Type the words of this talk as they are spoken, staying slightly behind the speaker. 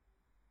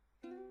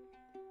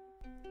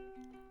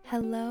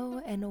Hello,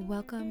 and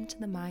welcome to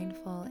the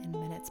Mindful in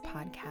Minutes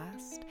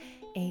podcast,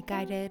 a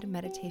guided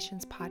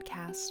meditations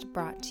podcast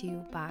brought to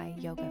you by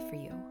Yoga for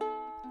You.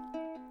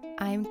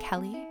 I'm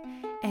Kelly,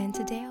 and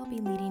today I'll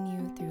be leading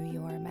you through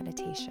your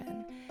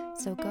meditation.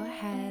 So go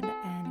ahead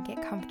and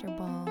get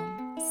comfortable,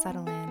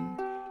 settle in,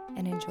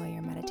 and enjoy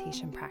your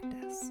meditation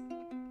practice.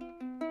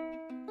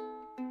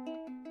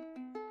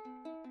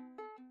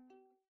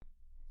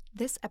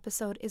 This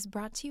episode is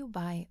brought to you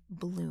by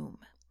Bloom.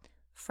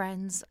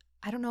 Friends,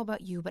 I don't know about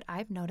you, but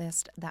I've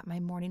noticed that my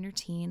morning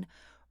routine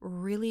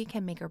really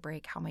can make or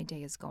break how my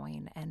day is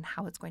going and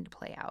how it's going to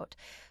play out.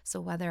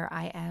 So whether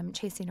I am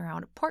chasing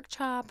around a pork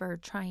chop or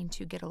trying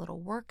to get a little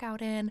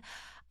workout in,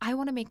 I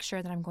want to make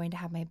sure that I'm going to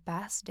have my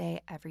best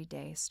day every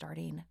day,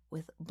 starting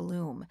with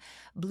Bloom.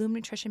 Bloom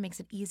Nutrition makes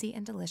it easy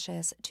and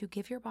delicious to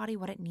give your body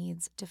what it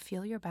needs to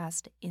feel your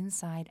best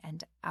inside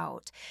and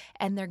out.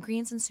 And their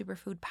greens and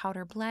superfood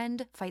powder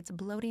blend fights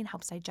bloating,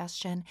 helps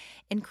digestion,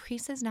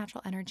 increases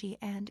natural energy,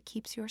 and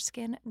keeps your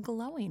skin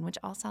glowing, which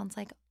all sounds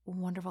like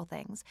wonderful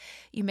things.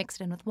 You mix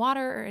it in with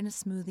water or in a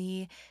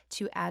smoothie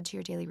to add to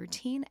your daily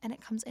routine, and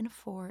it comes in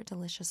 4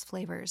 delicious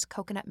flavors: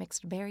 coconut,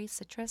 mixed berry,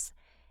 citrus,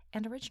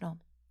 and original.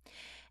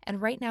 And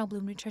right now,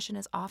 Bloom Nutrition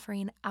is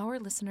offering our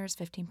listeners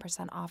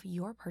 15% off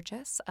your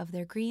purchase of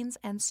their greens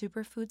and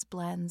superfoods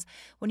blends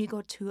when you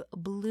go to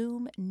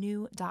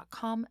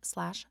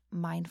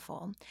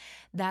bloomnu.com/mindful.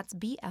 That's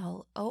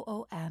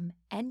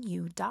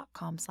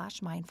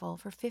BLOOMNU.com/mindful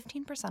for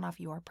 15% off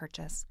your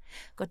purchase.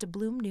 Go to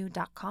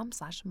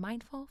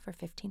bloomnu.com/mindful for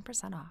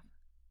 15% off.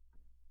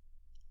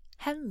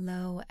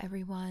 Hello,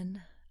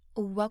 everyone.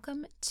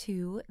 Welcome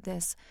to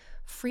this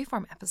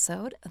freeform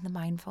episode of the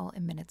Mindful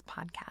in Minutes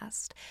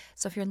podcast.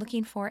 So if you're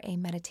looking for a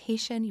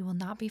meditation, you will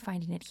not be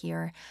finding it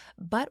here,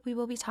 but we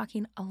will be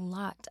talking a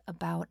lot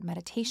about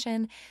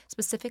meditation.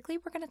 Specifically,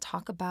 we're going to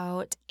talk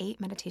about 8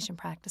 meditation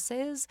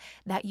practices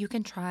that you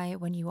can try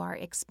when you are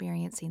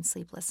experiencing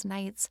sleepless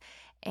nights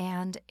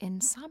and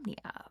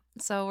insomnia.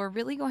 So we're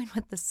really going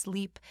with the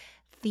sleep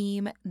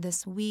theme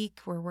this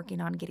week. We're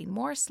working on getting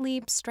more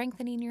sleep,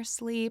 strengthening your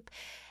sleep.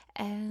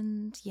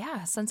 And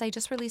yeah, since I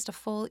just released a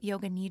full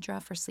Yoga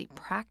Nidra for sleep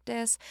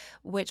practice,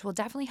 which will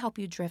definitely help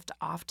you drift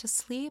off to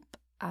sleep,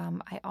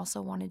 I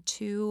also wanted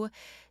to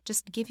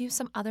just give you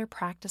some other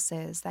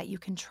practices that you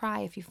can try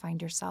if you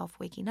find yourself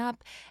waking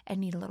up and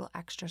need a little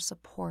extra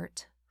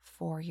support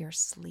for your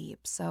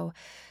sleep. So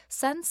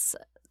since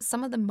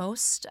some of the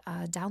most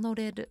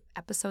downloaded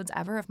episodes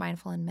ever of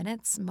Mindful in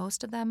Minutes,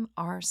 most of them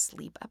are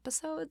sleep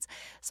episodes.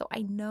 So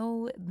I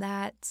know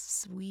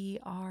that we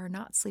are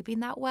not sleeping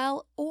that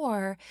well,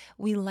 or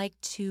we like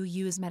to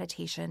use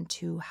meditation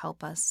to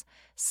help us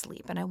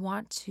sleep. And I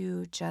want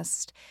to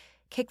just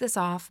kick this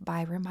off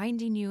by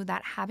reminding you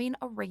that having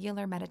a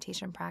regular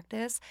meditation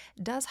practice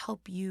does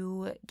help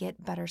you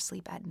get better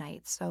sleep at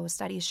night. So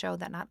studies show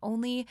that not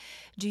only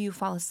do you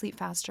fall asleep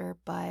faster,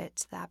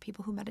 but that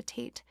people who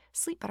meditate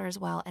sleep better as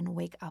well and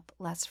wake up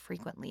less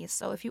frequently.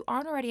 So if you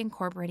aren't already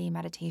incorporating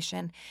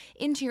meditation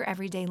into your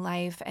everyday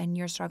life and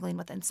you're struggling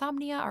with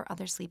insomnia or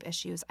other sleep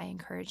issues, I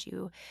encourage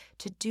you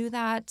to do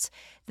that.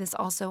 This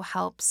also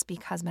helps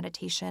because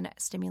meditation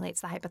stimulates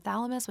the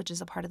hypothalamus, which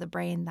is a part of the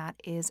brain that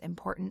is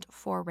important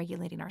for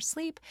regulating our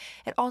sleep.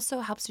 It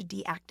also helps to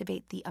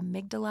deactivate the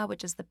amygdala,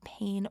 which is the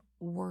pain,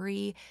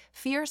 worry,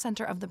 fear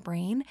center of the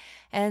brain,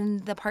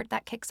 and the part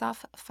that kicks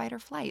off fight or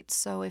flight.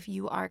 So if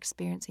you are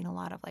experiencing a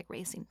lot of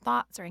racing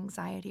thoughts or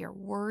anxiety or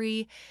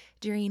worry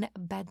during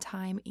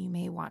bedtime, you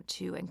may want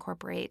to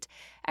incorporate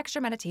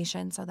extra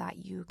meditation so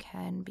that you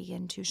can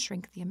begin to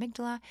shrink the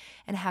amygdala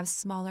and have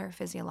smaller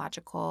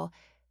physiological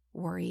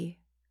worry,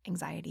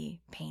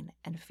 anxiety, pain,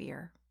 and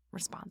fear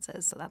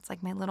responses. So that's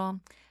my little,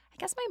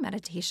 my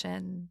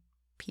meditation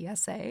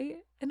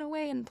PSA in a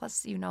way. And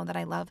plus, you know that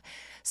I love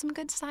some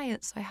good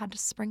science, so I had to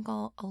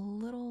sprinkle a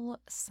little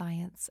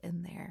science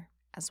in there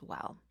as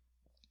well.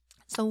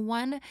 So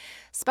one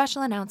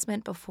special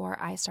announcement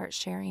before I start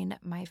sharing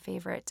my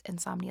favorite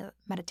insomnia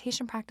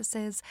meditation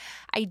practices: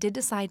 I did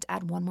decide to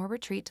add one more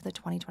retreat to the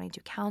 2022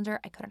 calendar.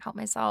 I couldn't help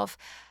myself.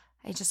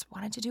 I just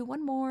wanted to do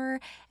one more.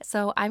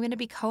 So I'm going to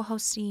be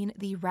co-hosting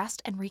the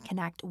Rest and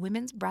Reconnect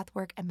Women's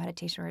Breathwork and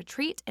Meditation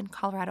Retreat in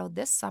Colorado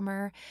this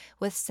summer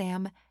with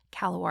Sam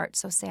Calawart.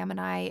 So Sam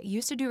and I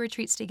used to do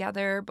retreats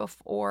together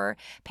before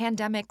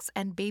pandemics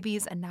and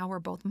babies, and now we're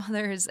both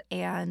mothers,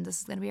 and this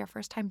is going to be our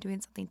first time doing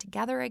something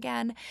together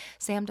again.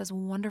 Sam does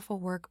wonderful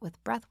work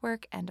with breath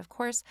work, and of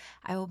course,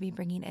 I will be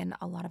bringing in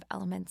a lot of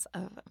elements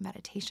of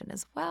meditation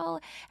as well,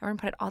 and we're going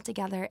to put it all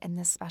together in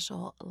this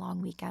special long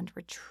weekend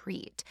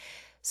retreat.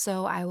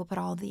 So I will put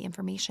all the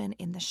information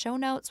in the show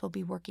notes. We'll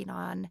be working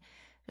on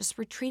just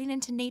retreating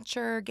into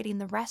nature, getting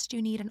the rest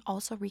you need, and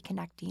also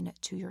reconnecting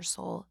to your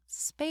soul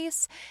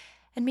space.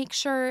 And make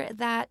sure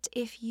that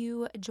if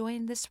you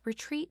join this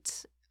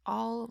retreat,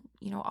 all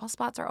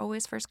spots are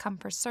always first come,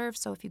 first serve.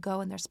 So if you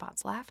go and there's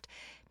spots left,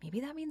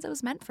 maybe that means it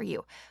was meant for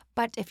you.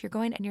 But if you're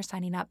going and you're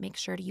signing up, make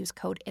sure to use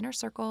code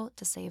INNERCIRCLE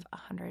to save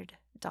 $100,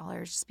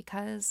 just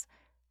because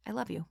I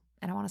love you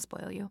and I want to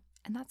spoil you.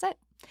 And that's it.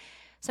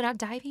 So now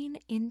diving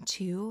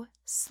into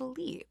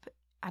sleep,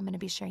 I'm going to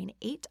be sharing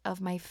 8 of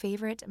my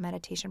favorite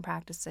meditation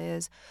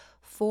practices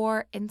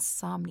for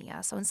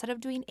insomnia. So instead of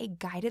doing a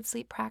guided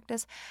sleep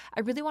practice,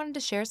 I really wanted to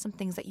share some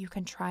things that you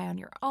can try on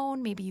your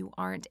own. Maybe you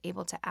aren't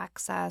able to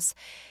access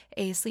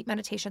a sleep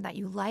meditation that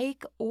you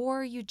like,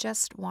 or you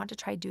just want to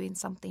try doing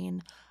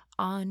something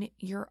on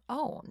your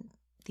own.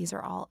 These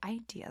are all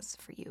ideas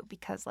for you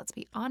because let's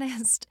be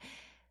honest,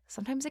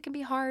 sometimes it can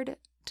be hard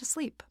to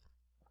sleep.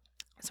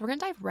 So we're going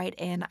to dive right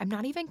in. I'm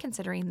not even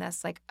considering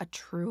this like a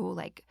true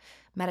like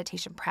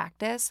meditation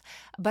practice,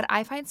 but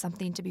I find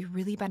something to be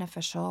really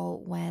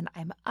beneficial when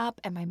I'm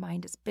up and my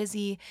mind is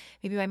busy,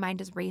 maybe my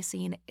mind is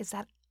racing, is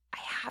that I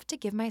have to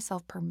give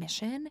myself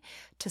permission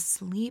to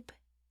sleep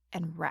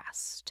and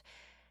rest.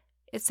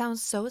 It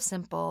sounds so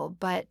simple,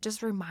 but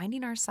just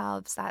reminding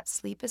ourselves that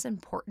sleep is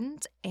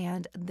important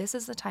and this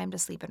is the time to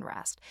sleep and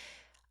rest.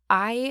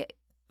 I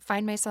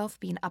find myself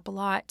being up a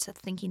lot,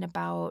 thinking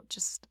about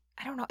just,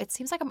 I don't know, it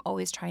seems like I'm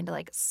always trying to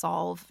like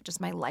solve just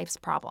my life's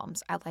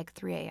problems at like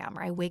 3 a.m.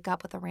 or I wake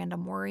up with a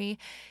random worry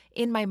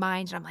in my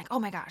mind and I'm like, oh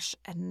my gosh.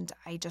 And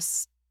I'll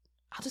just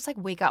like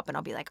wake up and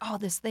I'll be like, oh,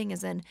 this thing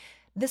is in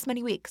this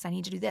many weeks. I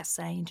need to do this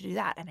and I need to do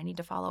that and I need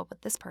to follow up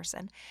with this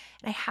person.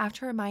 And I have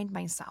to remind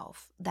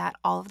myself that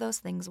all of those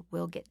things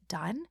will get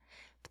done,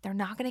 but they're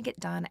not going to get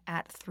done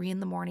at 3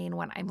 a.m.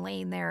 when I'm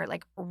laying there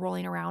like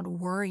rolling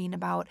around worrying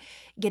about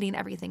getting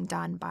everything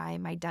done by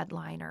my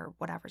deadline or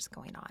whatever's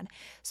going on.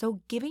 So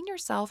giving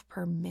yourself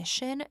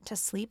permission to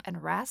sleep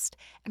and rest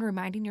and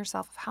reminding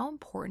yourself of how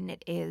important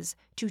it is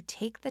to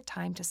take the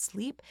time to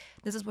sleep.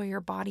 This is where your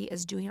body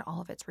is doing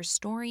all of its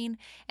restoring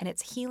and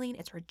it's healing,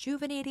 it's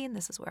rejuvenating.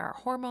 This is where our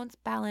hormones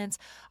balance,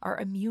 our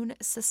immune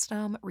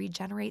system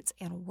regenerates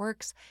and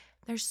works.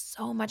 There's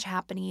so much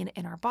happening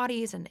in our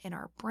bodies and in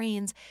our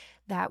brains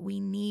that we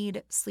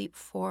need sleep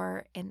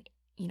for and,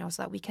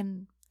 so that we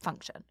can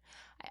function.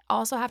 I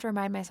also have to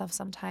remind myself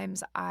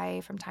sometimes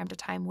I, from time to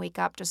time, wake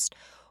up just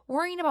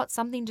worrying about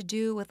something to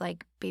do with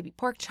like baby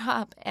pork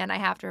chop. And I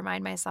have to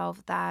remind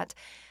myself that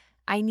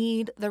I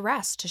need the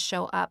rest to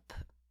show up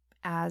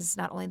as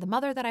not only the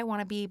mother that I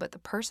want to be, but the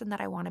person that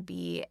I want to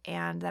be,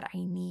 and that I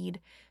need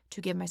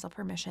to give myself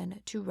permission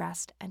to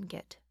rest and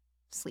get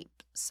sleep.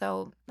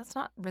 So that's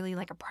not really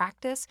like a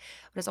practice,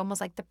 but it's almost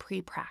like the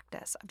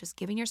pre-practice of just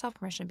giving yourself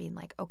permission, being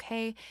like,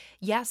 okay,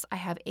 yes, I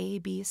have A,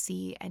 B,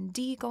 C, and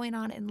D going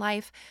on in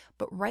life,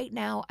 but right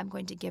now I'm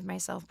going to give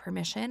myself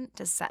permission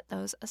to set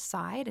those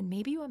aside. And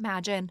maybe you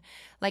imagine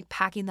like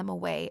packing them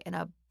away in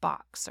a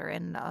box or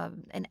in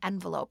an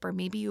envelope, or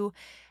maybe you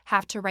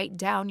have to write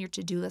down your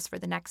to-do list for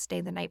the next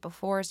day the night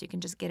before so you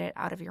can just get it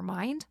out of your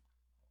mind.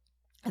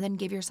 And then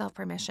give yourself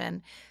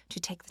permission to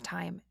take the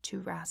time to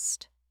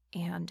rest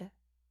and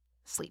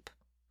sleep.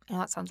 I know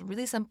that sounds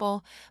really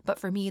simple, but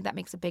for me, that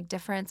makes a big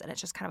difference. And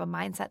it's just kind of a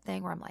mindset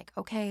thing where I'm like,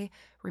 okay,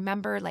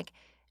 remember, like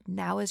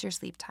now is your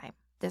sleep time.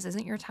 This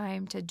isn't your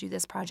time to do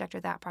this project or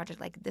that project.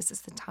 Like this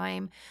is the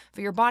time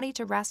for your body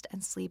to rest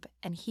and sleep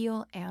and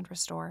heal and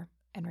restore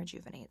and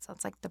rejuvenate. So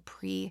it's like the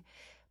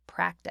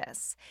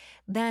pre-practice.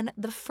 Then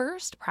the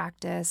first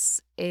practice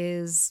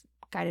is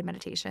guided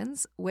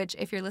meditations, which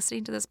if you're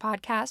listening to this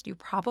podcast, you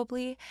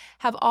probably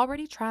have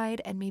already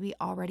tried and maybe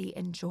already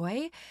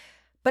enjoy.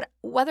 But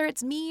whether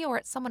it's me or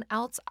it's someone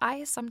else,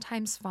 I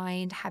sometimes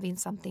find having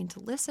something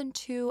to listen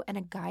to and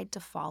a guide to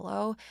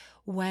follow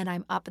when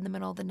I'm up in the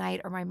middle of the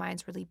night or my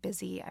mind's really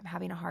busy, I'm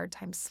having a hard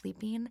time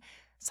sleeping.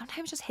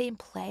 Sometimes just hitting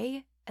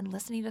play and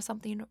listening to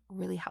something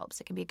really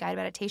helps. It can be a guided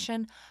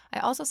meditation. I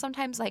also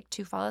sometimes like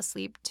to fall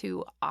asleep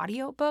to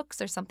audiobooks.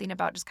 There's something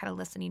about just kind of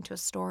listening to a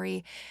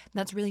story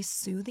that's really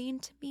soothing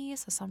to me.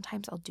 So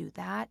sometimes I'll do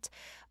that.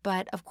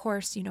 But of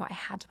course, I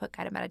had to put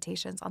guided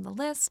meditations on the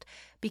list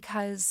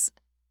because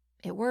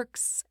it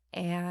works,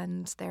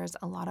 and there's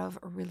a lot of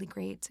really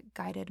great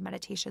guided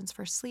meditations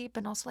for sleep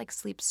and also like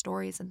sleep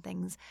stories and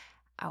things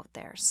out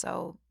there.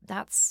 So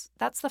that's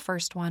the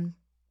first one.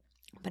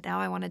 But now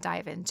I want to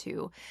dive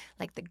into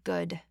like the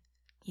good,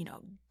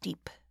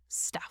 deep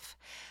stuff.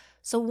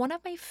 So one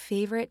of my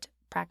favorite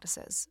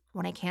practices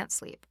when I can't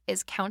sleep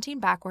is counting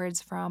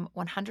backwards from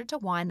 100 to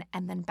 1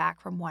 and then back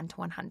from 1 to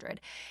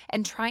 100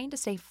 and trying to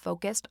stay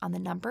focused on the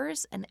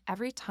numbers. And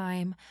every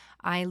time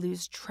I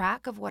lose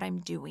track of what I'm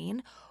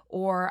doing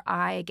or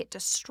I get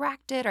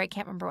distracted or I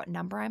can't remember what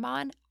number I'm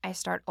on, I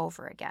start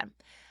over again.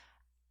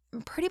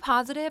 I'm pretty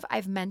positive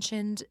I've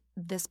mentioned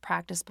this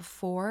practice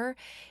before.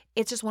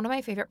 It's just one of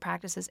my favorite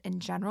practices in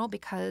general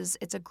because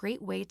it's a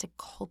great way to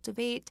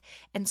cultivate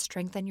and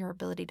strengthen your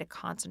ability to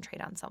concentrate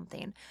on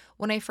something.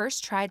 When I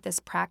first tried this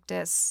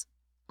practice,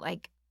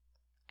 like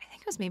I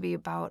think it was maybe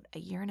about a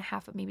year and a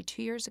half, maybe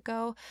 2 years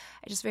ago,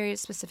 I just very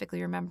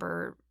specifically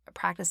remember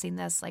practicing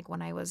this like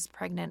when I was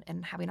pregnant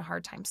and having a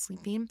hard time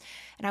sleeping.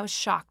 And I was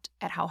shocked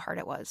at how hard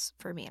it was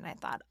for me. And I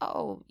thought,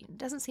 oh, it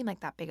doesn't seem like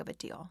that big of a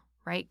deal,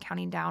 right?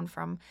 Counting down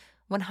from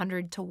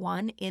 100 to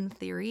 1, in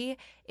theory,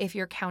 if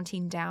you're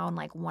counting down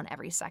like 1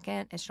 every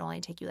second, it should only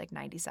take you like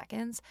 90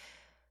 seconds.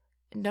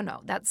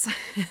 No,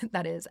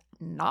 that is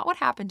not what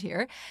happened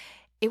here.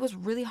 it was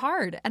really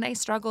hard and I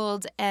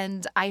struggled,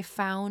 and I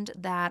found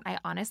that I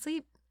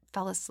honestly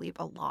fell asleep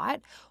a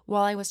lot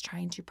while I was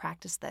trying to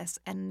practice this.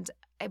 And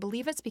I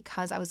believe it's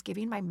because I was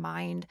giving my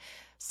mind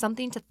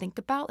something to think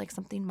about, like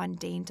something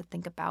mundane to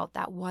think about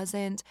that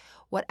wasn't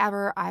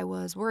whatever I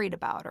was worried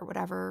about or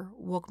whatever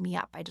woke me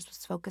up. I just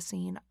was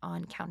focusing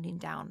on counting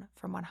down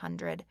from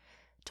 100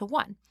 to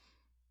 1.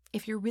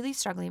 If you're really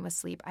struggling with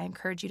sleep, I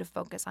encourage you to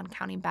focus on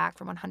counting back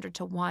from 100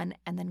 to 1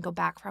 and then go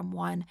back from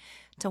 1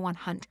 to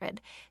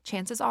 100.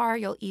 Chances are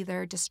you'll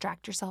either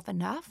distract yourself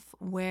enough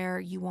where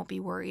you won't be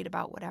worried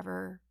about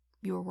whatever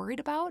you were worried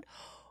about,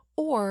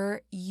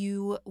 or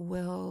you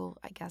will,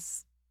 I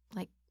guess,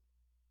 like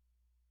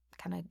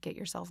kind of get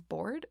yourself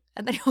bored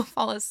and then you'll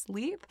fall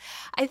asleep.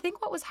 I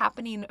think what was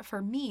happening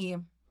for me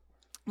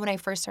when I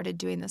first started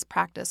doing this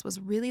practice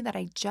was really that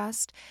I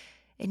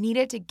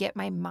needed to get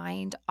my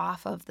mind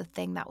off of the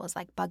thing that was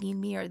like bugging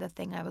me or the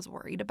thing I was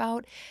worried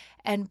about,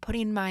 and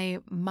putting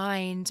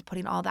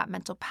all that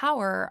mental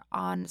power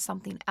on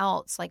something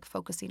else, like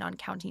focusing on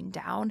counting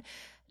down,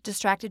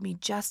 distracted me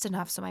just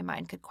enough so my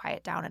mind could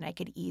quiet down and I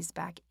could ease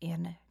back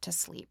in to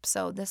sleep.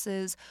 So this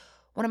is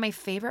one of my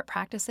favorite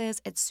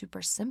practices. It's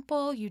super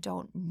simple. You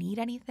don't need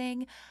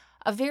anything.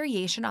 A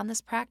variation on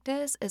this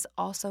practice is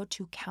also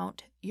to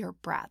count your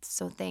breaths.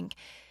 So think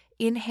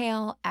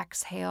inhale,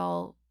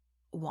 exhale,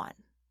 1.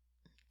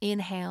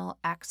 Inhale,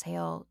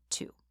 exhale,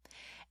 2.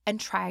 And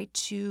try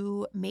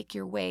to make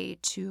your way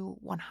to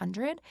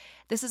 100.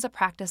 This is a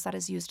practice that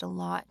is used a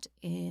lot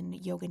in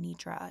Yoga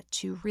Nidra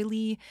to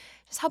really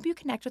just help you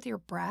connect with your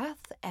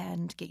breath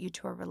and get you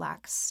to a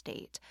relaxed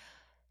state.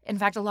 In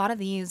fact, a lot of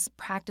these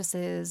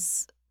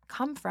practices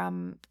come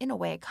from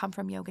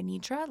Yoga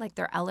Nidra, like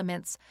they're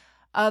elements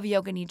of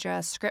Yoga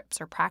Nidra scripts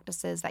or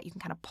practices that you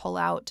can kind of pull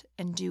out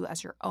and do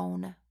as your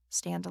own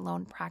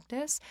standalone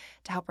practice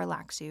to help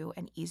relax you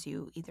and ease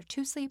you either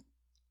to sleep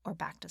or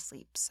back to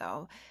sleep.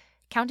 So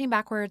counting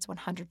backwards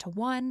 100 to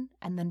 1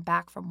 and then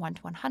back from 1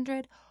 to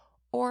 100,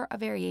 or a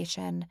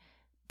variation,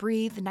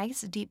 breathe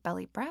nice deep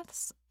belly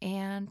breaths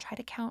and try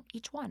to count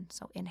each one.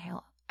 So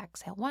inhale,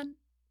 exhale 1,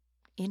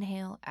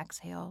 inhale,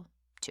 exhale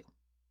 2.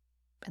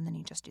 And then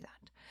you just do that.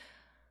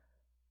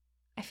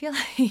 I feel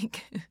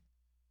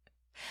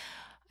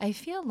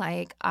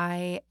like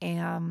I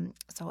am,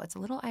 so it's a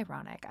little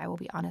ironic. I will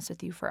be honest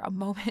with you for a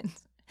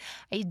moment.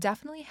 I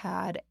definitely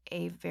had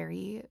a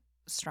very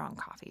strong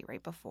coffee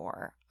right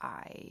before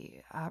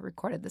I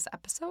recorded this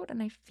episode,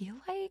 and I feel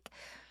like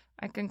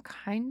I can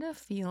kind of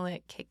feel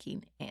it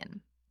kicking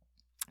in.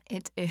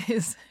 It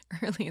is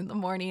early in the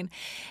morning,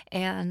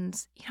 and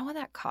you know when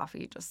that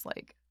coffee just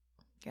like,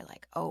 you're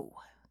like, oh,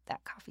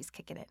 that coffee's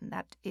kicking in. And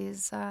that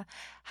is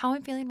how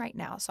I'm feeling right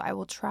now. So I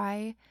will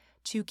try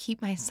to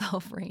keep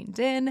myself reined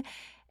in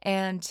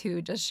and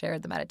to just share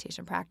the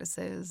meditation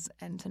practices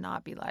and to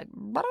not be like,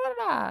 blah, blah,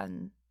 blah,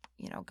 and,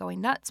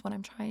 going nuts when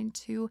I'm trying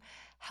to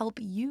help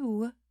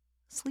you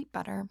sleep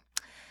better.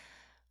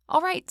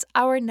 All right,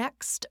 our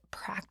next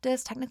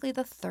practice, technically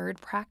the third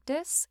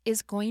practice,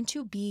 is going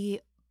to be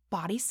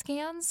body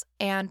scans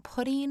and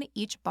putting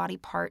each body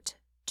part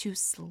to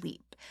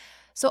sleep.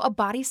 So a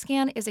body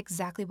scan is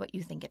exactly what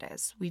you think it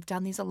is. We've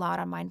done these a lot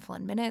on Mindful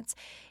in Minutes.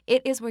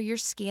 It is where you're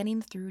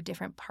scanning through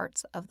different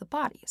parts of the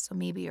body. So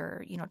maybe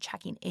you're,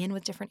 checking in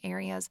with different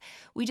areas.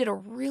 We did a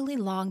really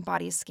long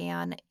body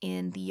scan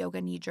in the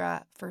Yoga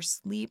Nidra for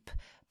sleep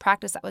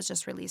practice that was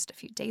just released a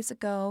few days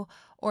ago.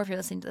 Or if you're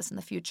listening to this in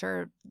the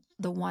future,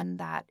 the one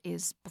that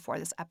is before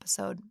this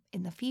episode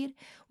in the feed,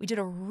 we did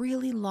a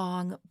really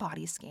long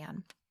body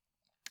scan.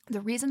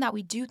 The reason that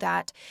we do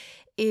that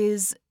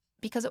is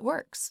because it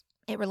works.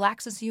 It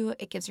relaxes you.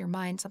 It gives your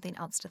mind something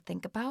else to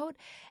think about.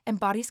 And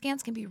body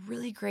scans can be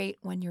really great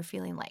when you're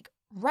feeling like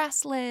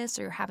restless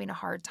or you're having a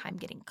hard time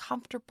getting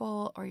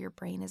comfortable or your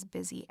brain is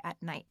busy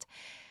at night.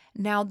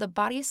 Now, the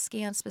body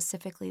scan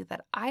specifically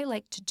that I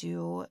like to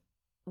do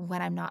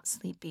when I'm not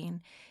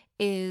sleeping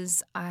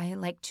is I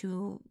like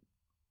to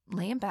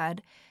lay in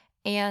bed.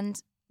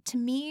 And to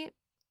me,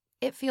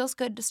 it feels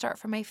good to start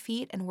from my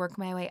feet and work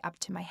my way up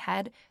to my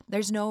head.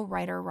 There's no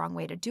right or wrong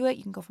way to do it.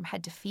 You can go from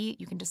head to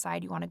feet. You can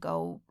decide you want to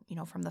go,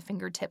 from the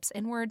fingertips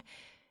inward.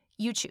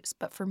 You choose.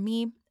 But for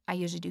me, I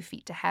usually do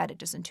feet to head. It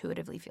just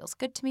intuitively feels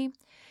good to me.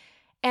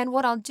 And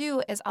what I'll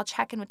do is I'll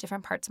check in with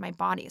different parts of my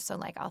body. So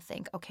like I'll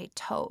think, okay,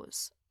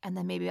 toes. And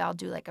then maybe I'll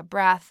do like a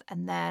breath.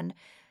 And then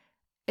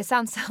it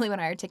sounds silly when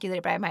I articulate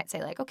it, but I might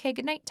say like, okay,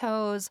 good night,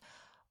 toes.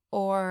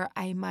 Or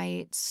I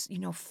might,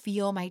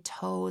 feel my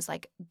toes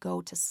like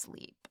go to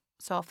sleep.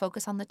 So I'll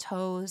focus on the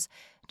toes,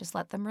 just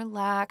let them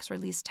relax,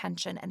 release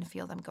tension, and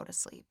feel them go to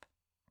sleep.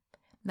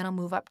 Then I'll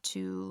move up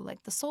to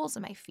like the soles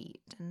of my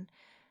feet and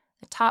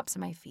the tops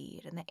of my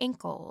feet and the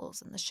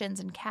ankles and the shins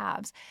and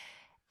calves.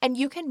 And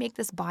you can make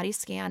this body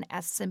scan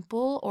as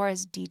simple or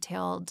as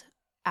detailed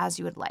as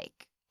you would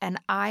like. And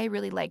I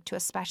really like to,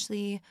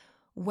 especially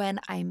when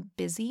I'm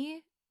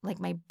busy, like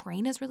my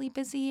brain is really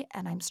busy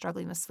and I'm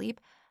struggling with sleep,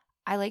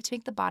 I like to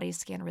make the body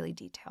scan really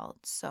detailed.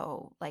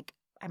 So like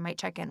I might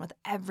check in with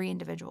every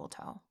individual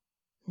toe.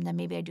 And then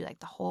maybe I do like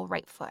the whole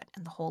right foot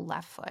and the whole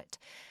left foot.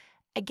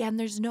 Again,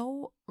 there's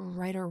no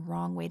right or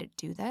wrong way to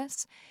do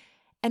this.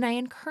 And I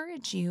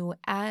encourage you,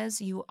 as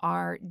you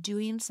are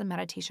doing some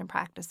meditation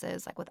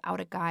practices, like without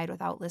a guide,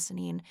 without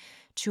listening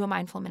to a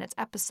Mindful Minutes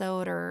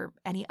episode or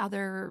any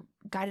other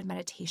guided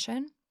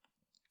meditation,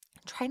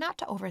 try not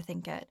to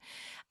overthink it.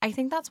 I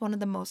think that's one of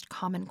the most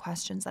common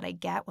questions that I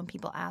get when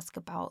people ask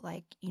about,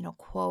 like,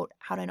 quote,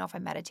 how do I know if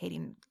I'm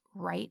meditating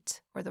right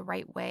or the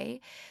right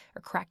way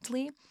or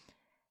correctly?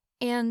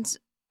 And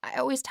I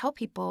always tell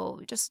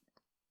people, just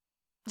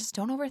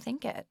don't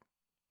overthink it.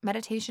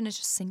 Meditation is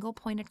just single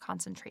pointed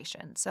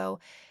concentration. So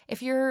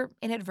if you're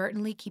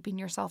inadvertently keeping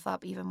yourself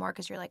up even more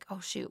because you're like, oh,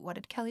 shoot, what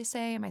did Kelly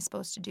say? Am I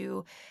supposed to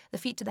do the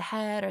feet to the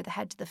head or the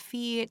head to the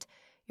feet?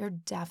 You're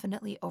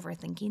definitely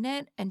overthinking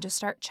it, and just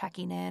start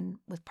checking in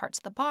with parts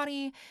of the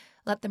body.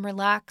 Let them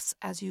relax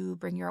as you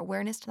bring your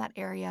awareness to that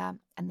area,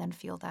 and then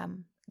feel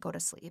them go to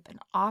sleep. And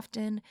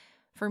often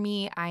for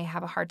me, I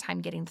have a hard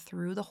time getting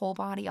through the whole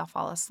body. I'll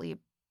fall asleep,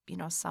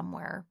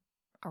 somewhere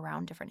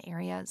around different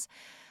areas.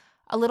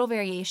 A little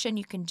variation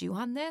you can do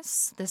on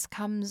this. This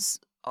comes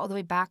all the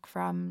way back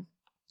from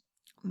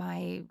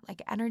my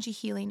energy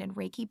healing and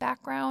Reiki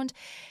background,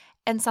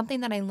 and something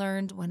that I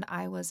learned when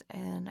I was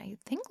in, I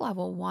think,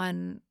 level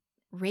 1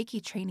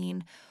 Reiki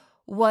training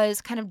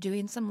was kind of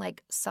doing some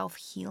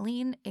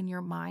self-healing in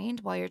your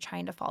mind while you're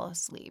trying to fall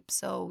asleep.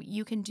 So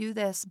you can do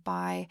this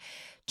by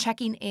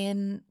checking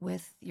in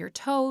with your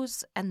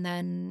toes and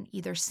then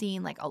either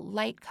seeing a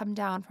light come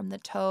down from the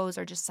toes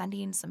or just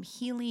sending some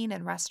healing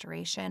and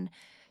restoration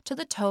to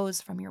the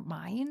toes from your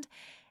mind.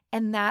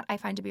 And that I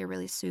find to be a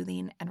really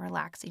soothing and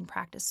relaxing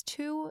practice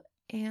too.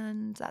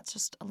 And that's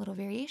just a little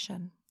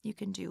variation you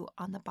can do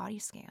on the body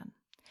scan.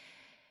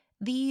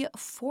 The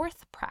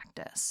fourth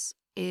practice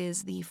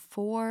is the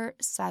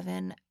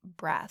 4-7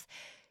 breath.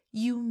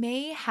 You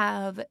may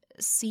have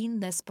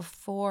seen this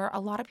before. A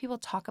lot of people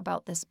talk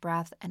about this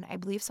breath, and I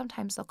believe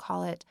sometimes they'll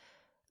call it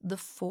the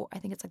 4, I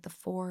think it's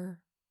the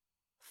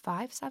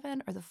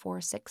 4-5-7 or the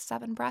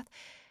 4-6-7 breath.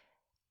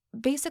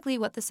 Basically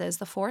what this is,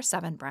 the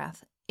 4-7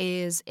 breath,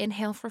 is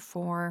inhale for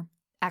 4,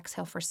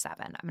 exhale for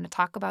 7. I'm going to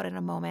talk about in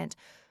a moment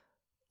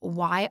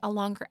why a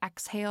longer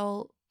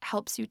exhale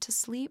helps you to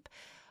sleep.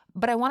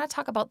 But I want to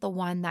talk about the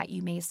one that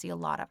you may see a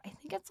lot of. I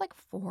think it's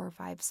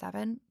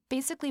 4-5-7.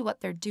 Basically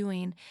what they're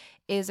doing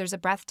is there's a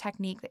breath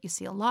technique that you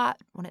see a lot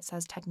when it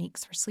says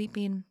techniques for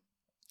sleeping.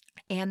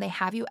 And they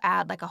have you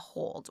add a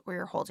hold where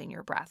you're holding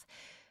your breath.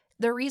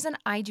 The reason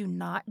I do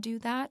not do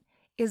that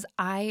is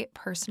I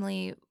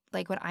personally,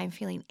 when I'm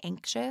feeling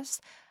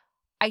anxious,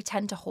 I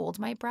tend to hold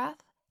my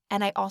breath.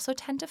 And I also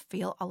tend to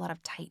feel a lot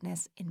of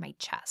tightness in my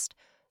chest.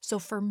 So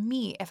for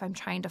me, if I'm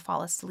trying to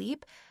fall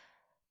asleep,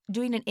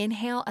 doing an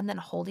inhale and then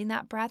holding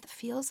that breath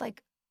feels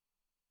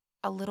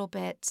a little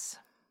bit,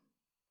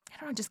 I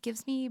don't know, just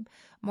gives me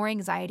more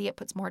anxiety. It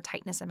puts more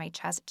tightness in my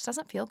chest. It just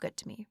doesn't feel good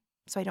to me.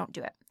 So I don't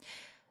do it.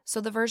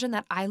 So the version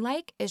that I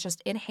like is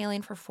just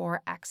inhaling for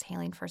 4,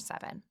 exhaling for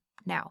 7.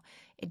 Now,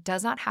 it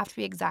does not have to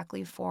be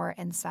exactly 4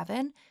 and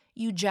 7.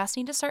 You just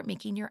need to start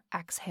making your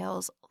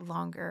exhales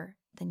longer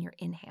than your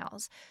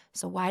inhales.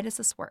 So why does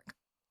this work?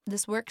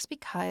 This works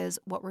because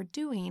what we're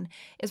doing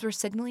is we're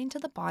signaling to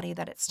the body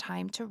that it's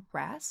time to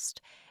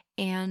rest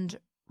and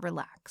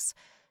relax.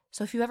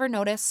 So if you ever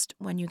noticed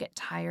when you get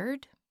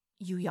tired,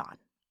 you yawn.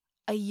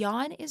 A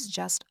yawn is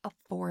just a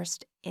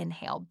forced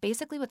inhale.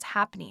 Basically, what's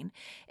happening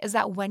is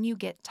that when you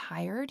get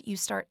tired, you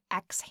start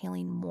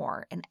exhaling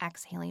more and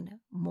exhaling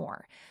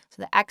more.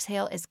 So the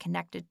exhale is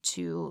connected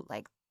to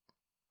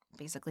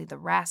basically the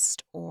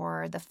rest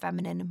or the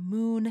feminine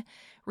moon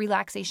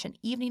relaxation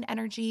evening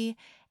energy.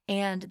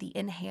 And the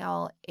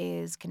inhale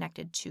is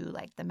connected to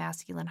the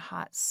masculine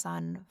hot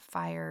sun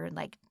fire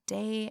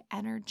day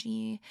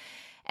energy.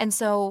 And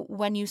so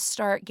when you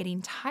start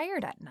getting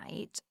tired at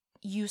night,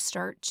 you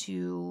start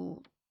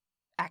to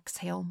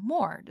exhale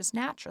more just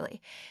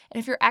naturally.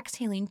 And if you're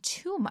exhaling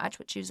too much,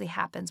 which usually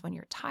happens when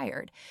you're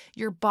tired,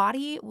 your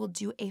body will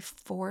do a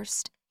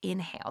forced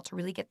inhale to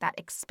really get that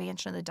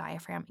expansion of the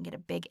diaphragm and get a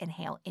big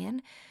inhale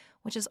in,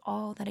 which is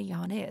all that a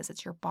yawn is.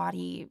 It's your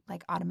body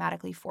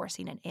automatically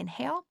forcing an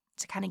inhale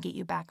to kind of get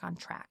you back on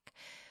track.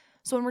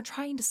 So when we're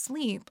trying to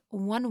sleep,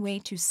 one way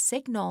to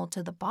signal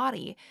to the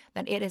body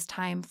that it is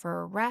time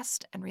for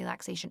rest and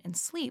relaxation and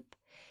sleep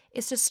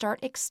is to start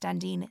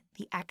extending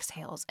the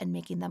exhales and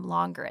making them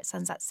longer. It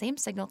sends that same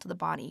signal to the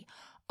body.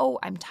 Oh,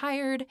 I'm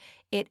tired.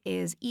 It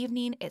is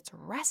evening. It's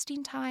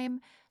resting time.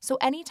 So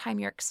anytime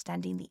you're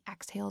extending the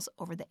exhales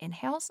over the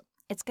inhales,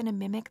 it's going to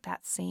mimic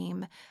that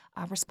same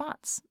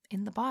response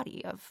in the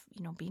body of,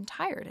 being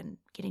tired and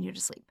getting you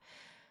to sleep.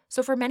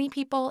 So for many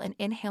people, an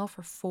inhale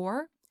for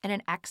 4 and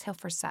an exhale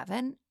for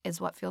 7 is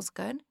what feels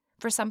good.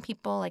 For some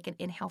people, an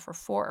inhale for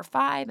 4 or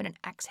 5 and an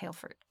exhale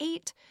for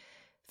 8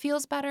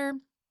 feels better.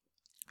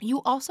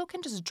 You also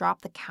can just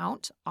drop the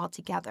count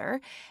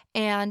altogether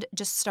and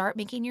just start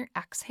making your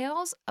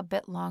exhales a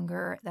bit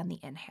longer than the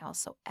inhales.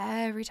 So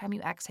every time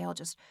you exhale,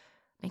 just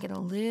make it a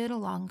little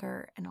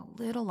longer and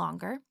a little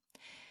longer.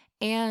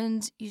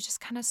 And you just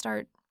kind of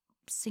start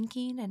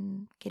sinking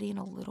and getting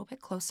a little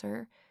bit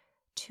closer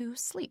to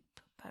sleep.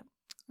 But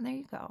there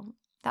you go.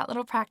 That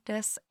little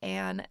practice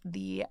and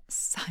the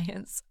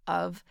science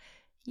of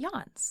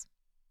yawns.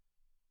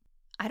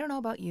 I don't know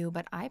about you,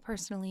 but I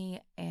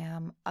personally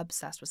am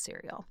obsessed with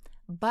cereal.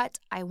 But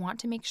I want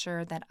to make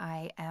sure that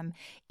I am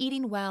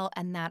eating well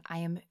and that I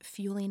am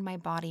fueling my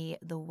body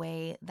the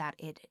way that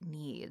it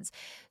needs.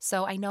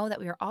 So I know that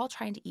we are all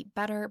trying to eat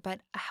better,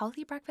 but a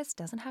healthy breakfast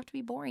doesn't have to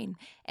be boring.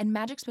 And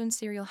Magic Spoon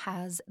cereal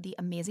has the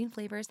amazing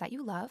flavors that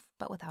you love,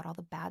 but without all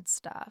the bad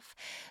stuff.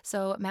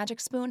 So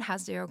Magic Spoon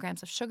has 0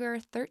 grams of sugar,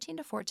 13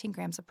 to 14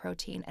 grams of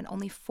protein, and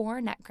only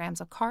 4 net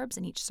grams of carbs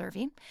in each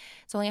serving.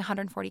 It's only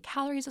 140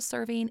 calories a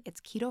serving.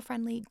 It's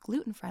keto-friendly,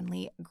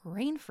 gluten-friendly,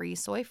 grain-free,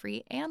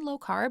 soy-free, and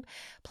low-carb.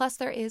 Plus,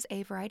 there is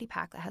a variety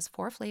pack that has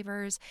 4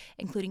 flavors,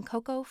 including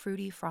cocoa,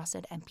 fruity,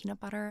 frosted, and peanut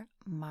butter.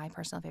 My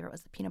personal favorite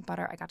was the peanut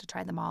butter. I got to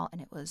try them all,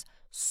 and it was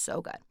so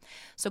good.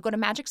 So go to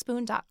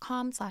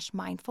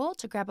magicspoon.com/mindful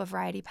to grab a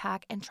variety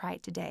pack and try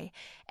it today.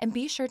 And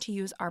be sure to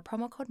use our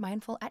promo code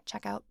MINDFUL at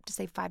checkout to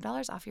save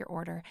 $5 off your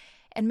order.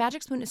 And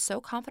Magic Spoon is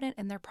so confident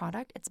in their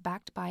product, it's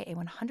backed by a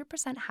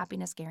 100%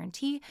 happiness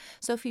guarantee.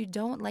 So if you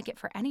don't like it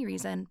for any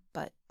reason,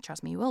 but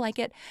trust me, you will like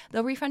it,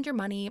 they'll refund your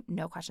money,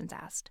 no questions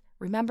asked.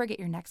 Remember, get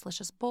your next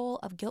delicious bowl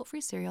of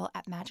guilt-free cereal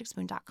at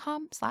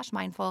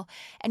magicspoon.com/mindful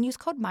and use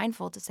code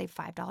MINDFUL to save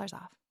 $5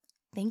 off.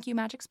 Thank you,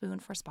 Magic Spoon,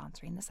 for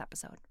sponsoring this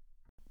episode.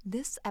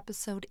 This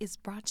episode is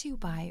brought to you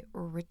by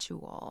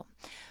Ritual.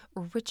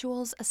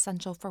 Ritual's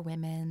Essential for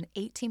Women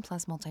 18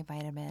 Plus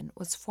multivitamin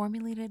was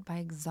formulated by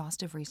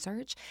exhaustive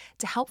research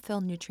to help fill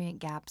nutrient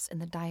gaps in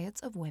the diets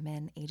of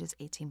women ages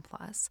 18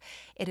 plus.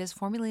 It is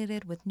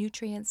formulated with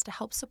nutrients to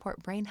help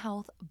support brain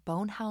health,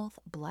 bone health,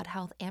 blood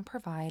health, and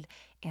provide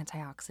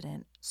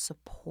antioxidant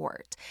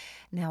support.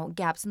 Now,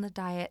 gaps in the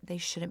diet, they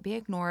shouldn't be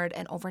ignored,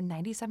 and over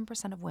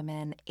 97% of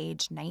women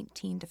aged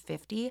 19 to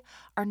 50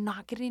 are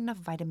not getting enough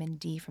vitamin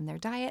D from their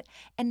diet,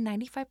 and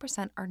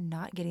 95% are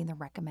not getting the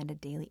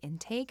recommended daily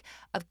intake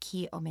of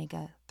key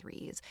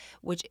omega-3s,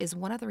 which is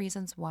one of the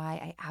reasons why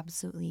I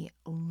absolutely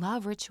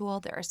love Ritual.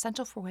 Their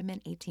Essential for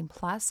Women 18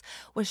 Plus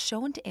was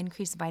shown to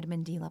increase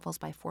vitamin D levels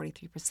by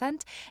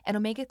 43% and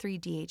omega-3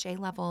 DHA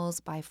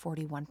levels by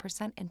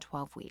 41% in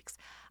 12 weeks.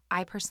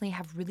 I personally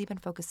have really been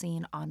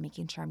focusing on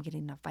making sure I'm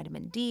getting enough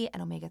vitamin D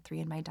and omega-3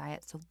 in my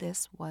diet, so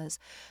this was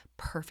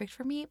perfect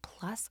for me.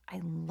 Plus,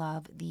 I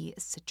love the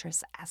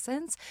citrus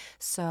essence,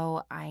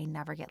 so I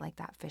never get like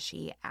that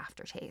fishy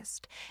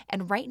aftertaste.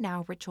 And right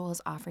now, Ritual is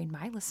offering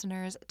my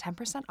listeners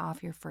 10%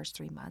 off your first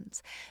 3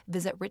 months.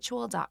 Visit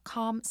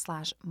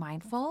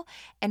ritual.com/mindful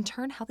and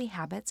turn healthy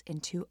habits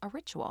into a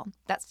ritual.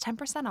 That's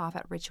 10% off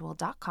at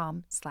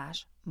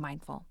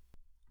ritual.com/mindful.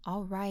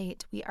 All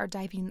right, we are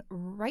diving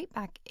right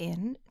back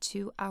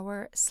into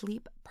our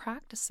sleep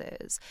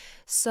practices.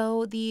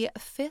 So the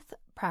 5th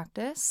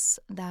practice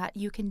that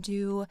you can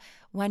do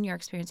when you're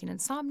experiencing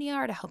insomnia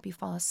or to help you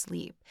fall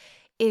asleep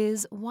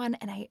is one,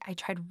 and I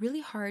tried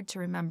really hard to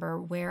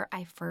remember where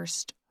I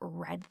first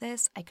read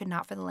this. I could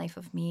not for the life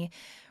of me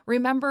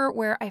remember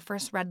where I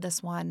first read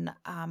this one,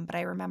 but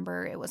I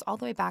remember it was all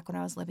the way back when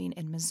I was living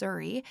in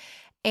Missouri,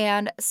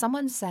 and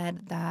someone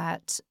said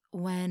that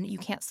when you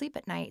can't sleep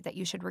at night, that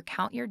you should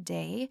recount your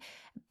day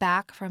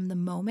back from the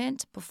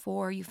moment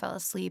before you fell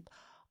asleep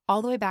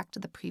all the way back to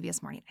the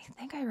previous morning. I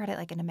think I read it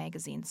like in a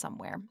magazine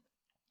somewhere,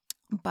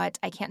 but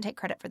I can't take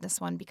credit for this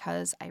one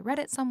because I read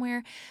it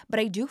somewhere, but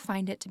I do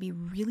find it to be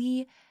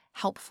really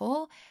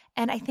helpful.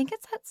 And I think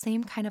it's that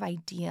same kind of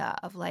idea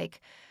of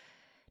like,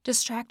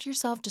 distract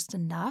yourself just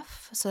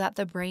enough so that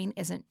the brain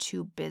isn't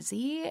too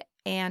busy,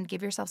 and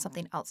give yourself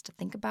something else to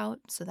think about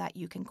so that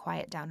you can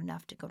quiet down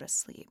enough to go to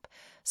sleep.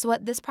 So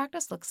what this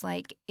practice looks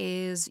like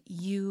is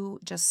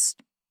you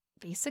just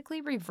basically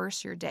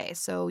reverse your day.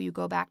 So you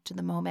go back to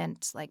the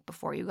moment like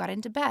before you got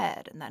into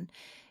bed and then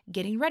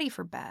getting ready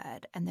for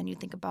bed. And then you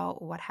think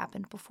about what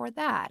happened before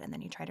that. And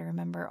then you try to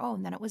remember, oh,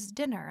 and then it was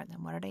dinner. And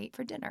then what did I eat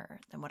for dinner?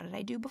 Then what did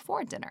I do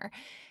before dinner?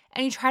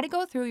 And you try to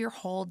go through your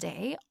whole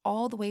day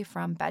all the way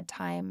from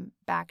bedtime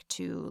back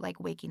to like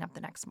waking up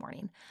the next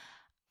morning.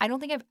 I don't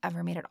think I've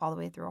ever made it all the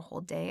way through a whole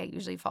day. I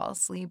usually fall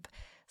asleep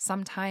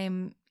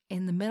sometime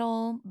in the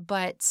middle,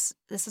 but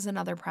this is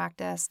another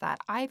practice that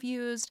I've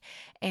used,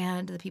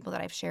 and the people that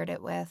I've shared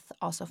it with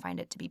also find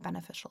it to be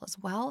beneficial as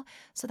well.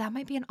 So that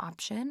might be an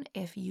option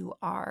if you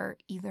are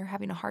either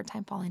having a hard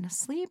time falling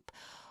asleep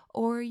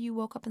or you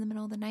woke up in the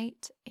middle of the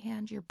night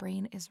and your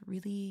brain is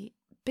really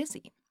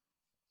busy.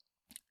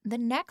 The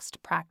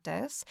next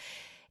practice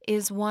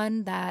is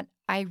one that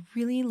I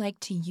really like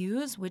to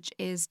use, which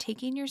is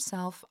taking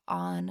yourself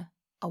on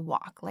a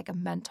walk, like a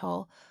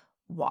mental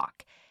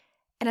walk.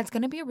 And it's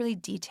going to be a really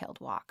detailed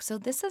walk. So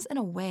this is in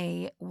a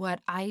way what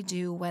I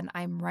do when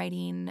I'm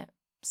writing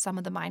some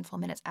of the Mindful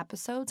Minutes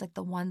episodes, like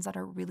the ones that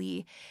are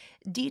really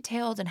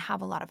detailed and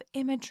have a lot of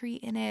imagery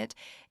in it,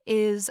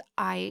 is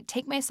I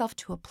take myself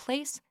to a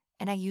place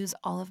and I use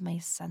all of my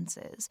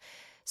senses.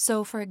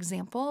 So for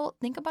example,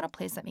 think about a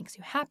place that makes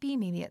you happy.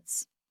 Maybe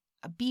it's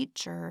a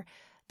beach or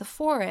the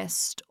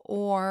forest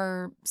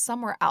or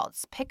somewhere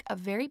else. Pick a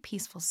very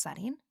peaceful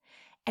setting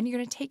and you're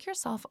going to take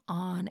yourself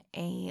on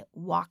a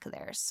walk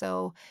there.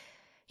 So,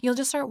 You'll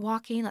just start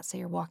walking. Let's say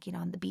you're walking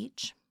on the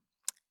beach.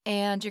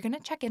 And you're going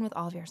to check in with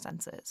all of your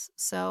senses.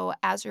 So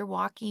as you're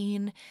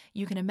walking,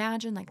 you can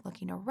imagine like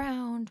looking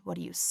around. What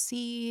do you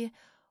see?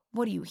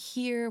 What do you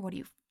hear? What do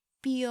you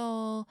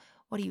feel?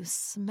 What do you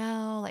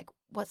smell? Like,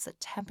 what's the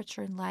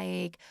temperature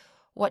like?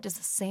 What does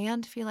the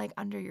sand feel like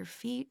under your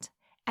feet?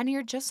 And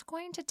you're just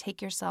going to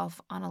take yourself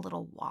on a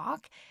little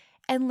walk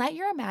and let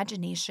your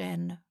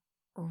imagination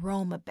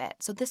roam a bit.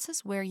 So this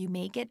is where you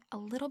may get a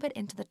little bit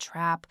into the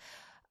trap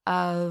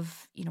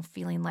of,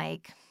 feeling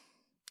like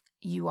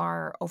you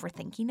are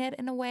overthinking it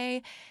in a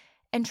way,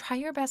 and try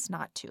your best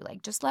not to.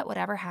 Like, just let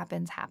whatever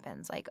happens.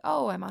 Like,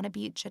 oh, I'm on a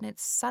beach and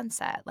it's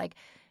sunset. Like,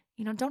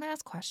 don't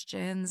ask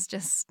questions.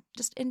 Just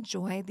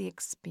enjoy the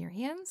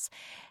experience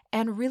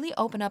and really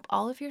open up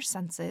all of your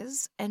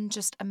senses and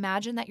just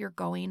imagine that you're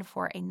going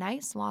for a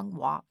nice long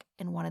walk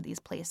in one of these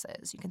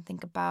places. You can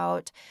think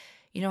about,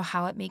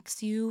 how it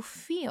makes you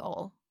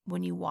feel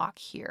when you walk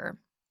here.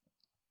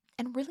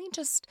 And really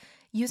just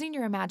using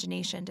your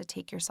imagination to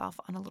take yourself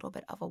on a little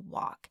bit of a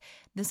walk.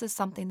 This is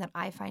something that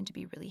I find to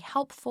be really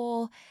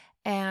helpful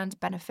and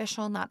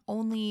beneficial. Not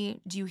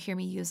only do you hear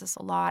me use this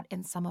a lot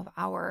in some of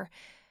our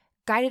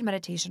guided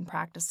meditation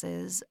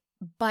practices,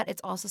 but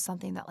it's also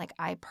something that like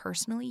I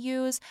personally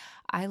use.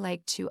 I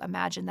like to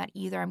imagine that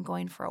either I'm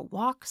going for a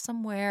walk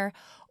somewhere,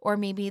 or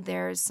maybe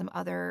there's some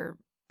other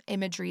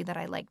imagery that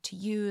I like to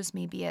use.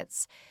 Maybe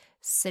it's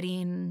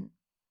sitting,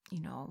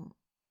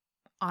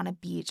 on a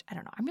beach. I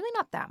don't know. I'm really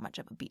not that much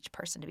of a beach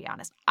person, to be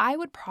honest. I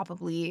would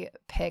probably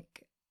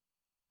pick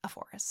a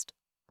forest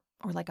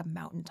or like a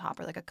mountaintop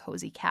or like a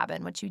cozy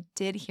cabin, which you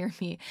did hear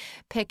me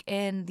pick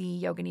in the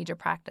Yoga Nidra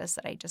practice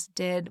that I just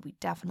did. We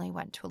definitely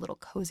went to a little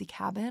cozy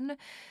cabin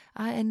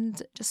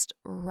and just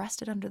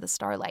rested under the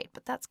starlight,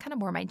 but that's kind of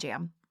more my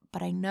jam.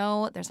 But I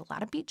know there's a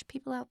lot of beach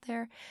people out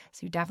there,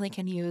 so you definitely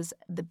can use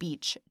the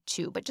beach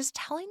too. But just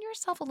telling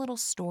yourself a little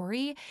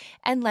story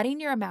and letting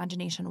your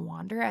imagination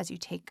wander as you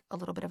take a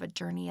little bit of a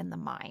journey in the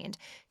mind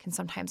can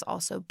sometimes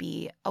also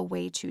be a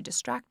way to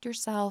distract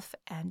yourself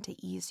and to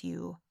ease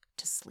you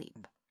to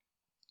sleep.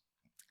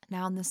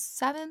 Now, in the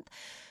 7th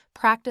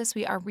practice,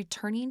 we are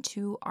returning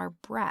to our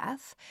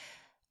breath,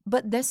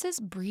 but this is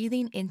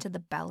breathing into the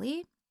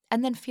belly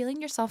and then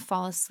feeling yourself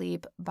fall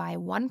asleep by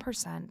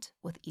 1%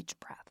 with each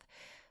breath.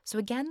 So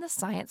again, the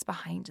science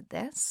behind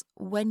this,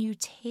 when you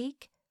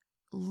take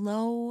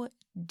low,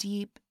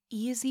 deep,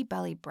 easy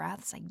belly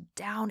breaths, like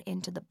down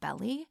into the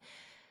belly,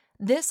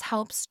 this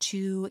helps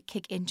to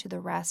kick into the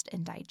rest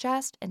and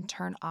digest and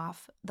turn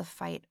off the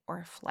fight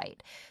or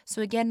flight.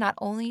 So again, not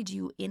only do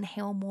you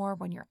inhale more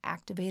when you're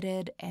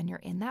activated and you're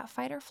in that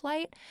fight or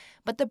flight,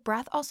 but the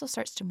breath also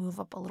starts to move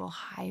up a little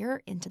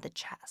higher into the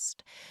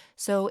chest.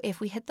 So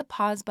if we hit the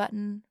pause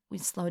button, we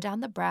slow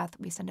down the breath,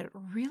 we send it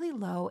really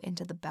low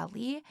into the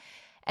belly,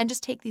 and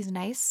just take these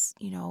nice,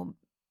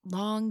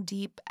 long,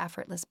 deep,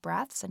 effortless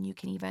breaths. And you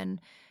can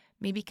even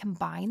maybe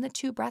combine the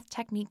 2 breath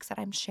techniques that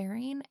I'm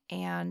sharing,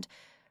 and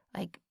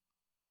like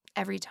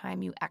every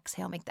time you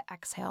exhale, make the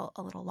exhale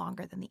a little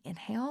longer than the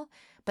inhale,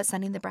 but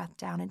sending the breath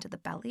down into the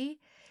belly.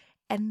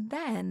 And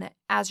then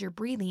as you're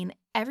breathing,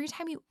 every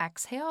time you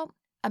exhale,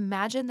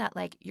 imagine that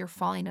like you're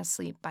falling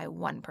asleep by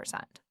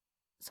 1%.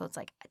 So it's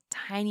like a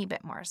tiny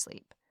bit more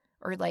asleep,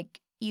 or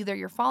like either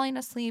you're falling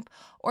asleep,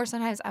 or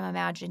sometimes I'm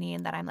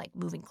imagining that I'm like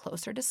moving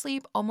closer to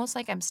sleep, almost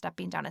like I'm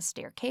stepping down a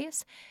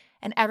staircase.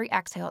 And every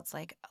exhale, it's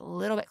like a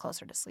little bit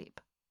closer to sleep,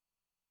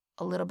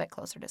 a little bit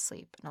closer to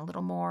sleep, and a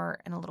little more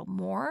and a little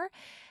more.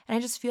 And I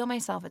just feel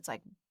myself, it's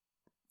like,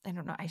 I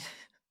don't know,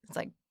 it's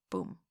like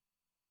boom,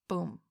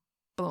 boom,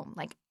 boom.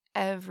 Like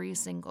every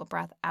single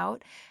breath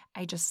out,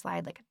 I just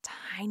slide like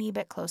a tiny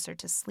bit closer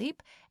to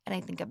sleep. And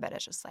I think of it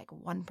as just like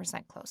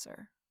 1%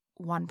 closer,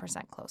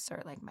 1%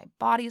 closer. Like my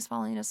body's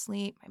falling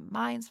asleep, my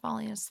mind's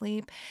falling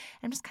asleep.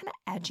 And I'm just kind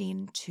of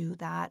edging to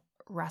that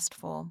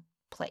restful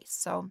place.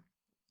 So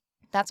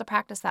that's a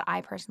practice that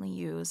I personally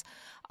use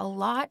a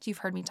lot. You've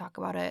heard me talk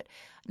about it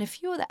in a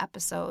few of the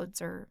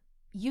episodes, or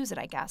use it,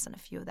 I guess, in a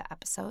few of the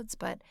episodes,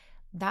 but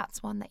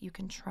that's one that you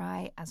can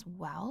try as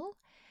well.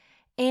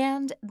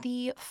 And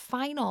the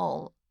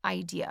final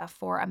idea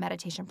for a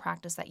meditation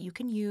practice that you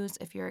can use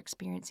if you're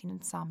experiencing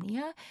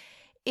insomnia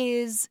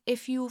is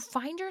if you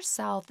find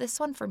yourself, this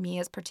one for me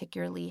is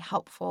particularly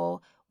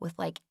helpful with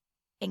like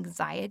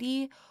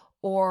anxiety,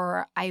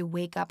 or I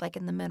wake up like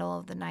in the middle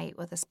of the night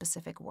with a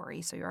specific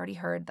worry. So you already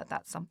heard that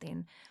that's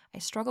something I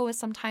struggle with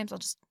sometimes.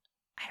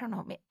 I don't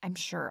know, I'm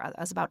sure. I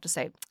was about to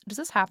say, does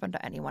this happen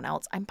to anyone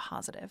else? I'm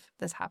positive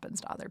this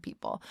happens to other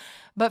people.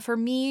 But for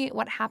me,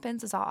 what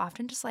happens is I'll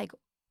often just like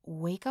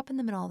wake up in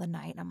the middle of the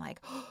night and I'm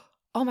like,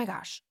 oh my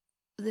gosh,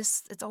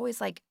 it's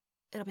always like,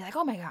 it'll be like,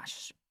 oh my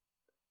gosh,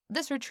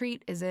 this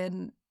retreat is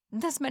in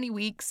this many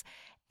weeks,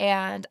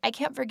 and I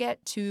can't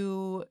forget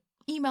to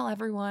email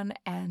everyone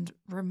and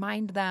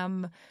remind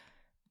them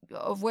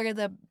of where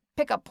the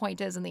pickup point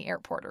is in the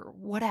airport or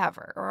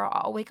whatever. Or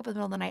I'll wake up in the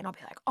middle of the night and I'll be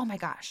like, oh my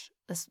gosh,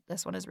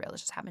 this one is real.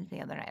 This just happened to me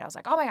the other night. I was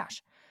like, oh my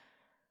gosh,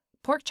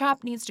 Pork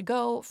Chop needs to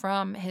go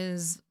from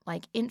his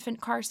like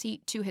infant car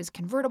seat to his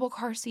convertible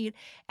car seat.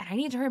 And I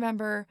need to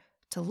remember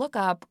to look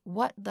up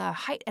what the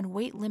height and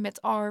weight limits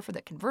are for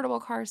the convertible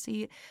car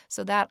seat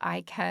so that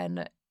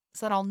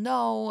I'll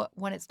know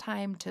when it's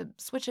time to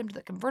switch him to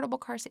the convertible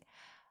car seat.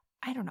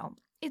 I don't know.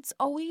 It's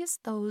always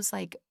those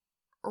like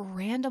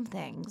random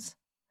things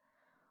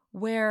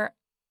where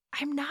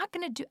I'm not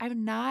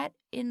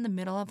in the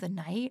middle of the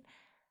night.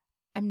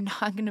 I'm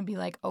not going to be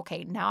like,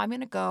 okay, now I'm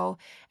going to go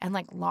and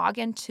like log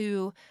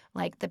into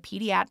like the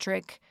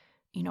pediatric,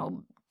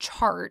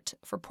 chart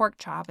for Pork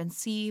Chop and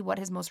see what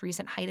his most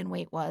recent height and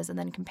weight was and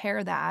then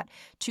compare that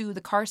to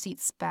the car seat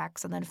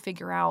specs and then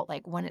figure out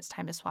like when it's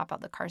time to swap out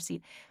the car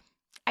seat.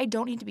 I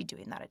don't need to be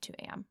doing that at 2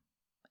 a.m.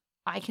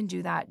 I can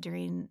do that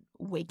during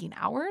waking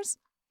hours.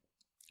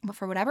 But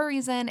for whatever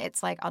reason,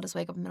 it's like I'll just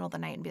wake up in the middle of the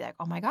night and be like,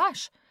 oh my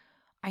gosh,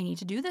 I need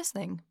to do this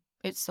thing.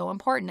 It's so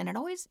important. And it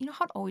always,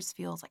 how it always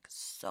feels like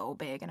so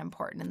big and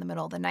important in the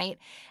middle of the night.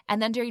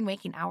 And then during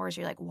waking hours,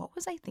 you're like, what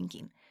was I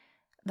thinking?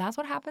 That's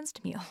what happens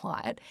to me a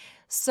lot.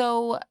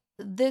 So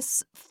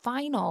this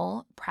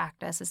final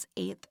practice, this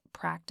 8th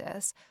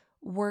practice,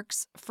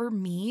 works for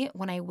me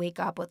when I wake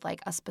up with like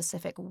a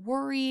specific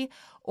worry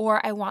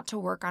or I want to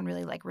work on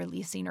really like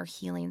releasing or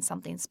healing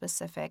something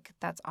specific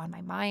that's on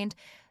my mind.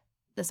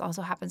 This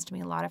also happens to me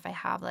a lot if I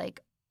have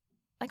like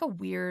a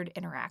weird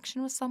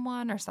interaction with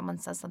someone or someone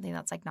says something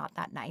that's like not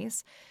that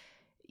nice.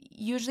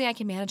 Usually I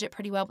can manage it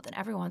pretty well, but then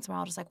every once in a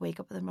while I'll just like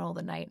wake up in the middle of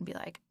the night and be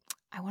like,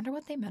 I wonder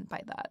what they meant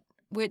by that.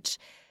 Which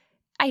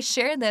I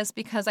share this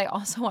because I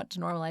also want to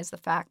normalize the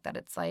fact that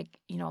it's like,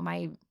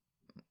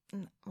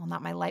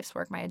 not my life's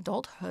work, my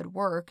adulthood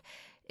work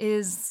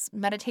is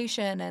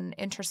meditation and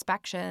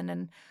introspection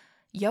and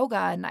yoga.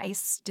 And I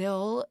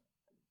still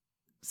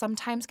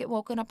sometimes get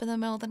woken up in the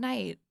middle of the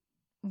night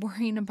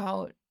worrying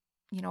about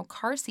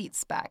car seat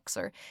specs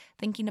or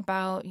thinking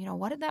about,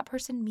 what did that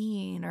person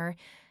mean? Or,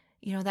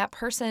 that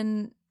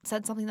person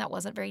said something that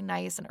wasn't very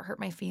nice and it hurt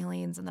my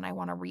feelings. And then I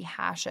want to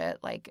rehash it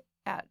like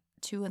at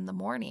 2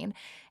 a.m.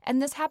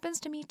 And this happens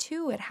to me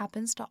too. It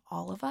happens to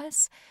all of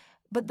us.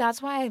 But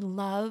that's why I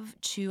love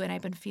to, and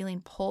I've been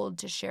feeling pulled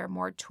to share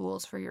more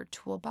tools for your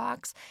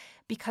toolbox,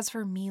 because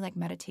for me, like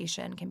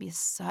meditation can be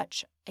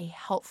such a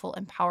helpful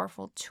and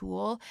powerful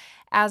tool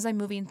as I'm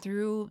moving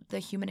through the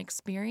human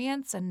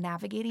experience and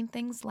navigating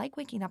things like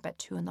waking up at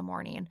 2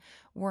 a.m,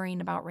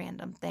 worrying about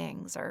random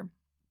things or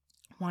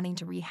wanting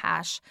to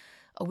rehash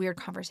a weird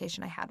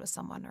conversation I had with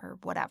someone or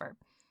whatever.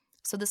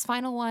 So this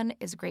final one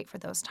is great for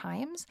those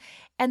times,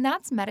 and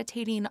that's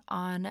meditating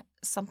on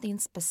something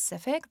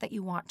specific that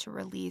you want to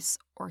release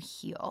or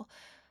heal.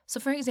 So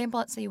for example,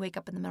 let's say you wake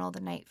up in the middle of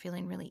the night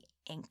feeling really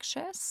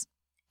anxious,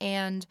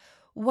 and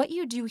what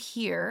you do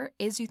here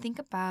is you think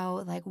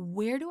about like,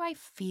 where do I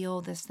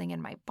feel this thing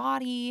in my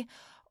body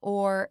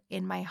or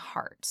in my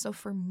heart? So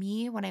for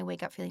me, when I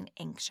wake up feeling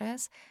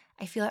anxious,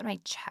 I feel it in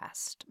my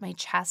chest. My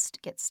chest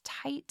gets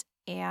tight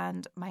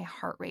and my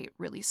heart rate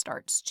really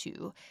starts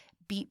to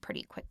beat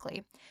pretty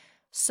quickly.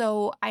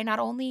 So I not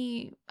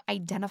only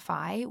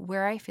identify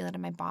where I feel it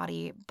in my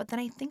body, but then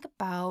I think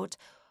about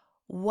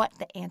what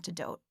the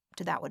antidote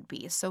to that would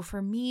be. So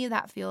for me,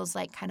 that feels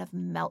like kind of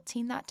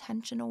melting that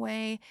tension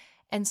away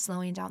and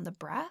slowing down the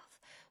breath.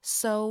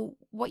 So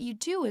what you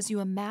do is you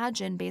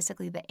imagine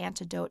basically the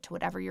antidote to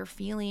whatever you're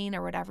feeling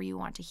or whatever you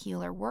want to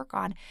heal or work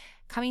on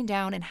coming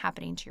down and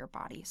happening to your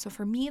body. So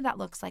for me, that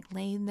looks like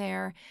laying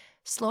there,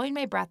 slowing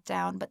my breath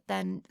down, but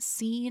then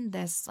seeing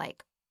this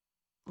like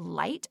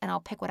light, and I'll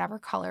pick whatever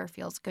color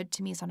feels good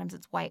to me. Sometimes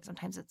it's white,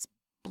 sometimes it's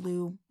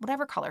blue,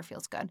 whatever color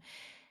feels good.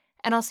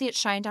 And I'll see it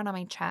shine down on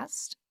my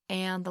chest,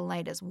 and the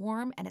light is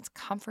warm and it's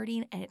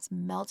comforting and it's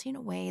melting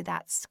away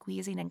that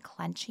squeezing and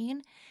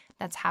clenching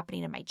that's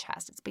happening in my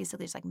chest. It's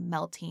basically just like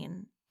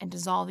melting and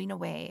dissolving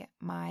away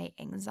my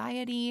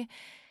anxiety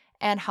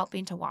and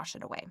helping to wash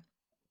it away.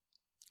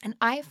 And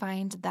I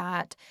find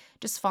that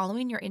just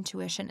following your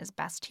intuition is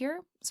best here.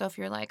 So if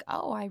you're like,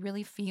 oh, I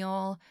really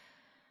feel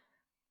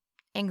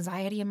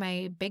anxiety in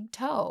my big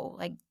toe,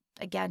 like,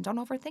 again, don't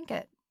overthink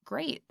it.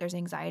 Great. There's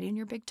anxiety in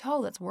your big toe.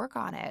 Let's work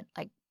on it.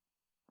 Like,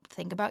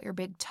 think about your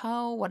big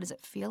toe. What does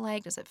it feel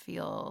like? Does it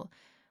feel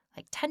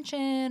like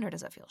tension, or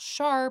does it feel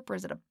sharp, or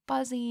is it a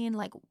buzzing?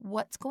 Like,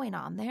 what's going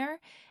on there?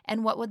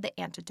 And what would the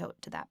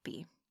antidote to that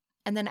be?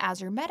 And then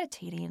as you're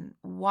meditating,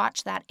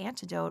 watch that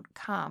antidote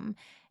come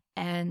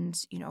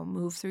and,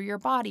 move through your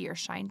body or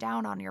shine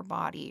down on your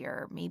body,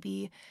 or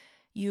maybe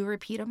you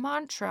repeat a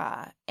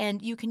mantra.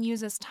 And you can use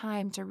this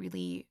time to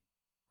really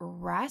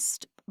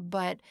rest,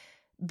 but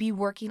be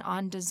working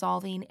on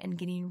dissolving and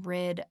getting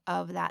rid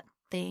of that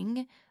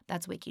thing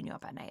that's waking you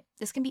up at night.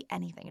 This can be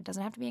anything. It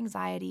doesn't have to be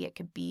anxiety. It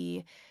could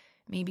be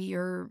maybe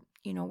you're,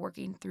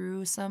 working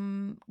through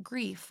some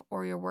grief,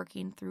 or you're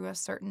working through a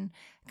certain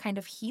kind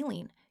of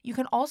healing. You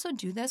can also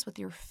do this with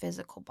your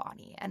physical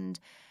body. And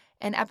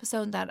an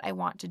episode that I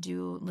want to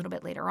do a little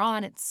bit later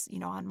on, it's,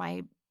 on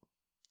my,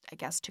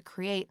 to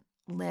create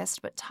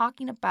list, but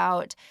talking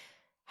about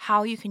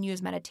how you can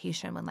use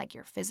meditation when like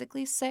you're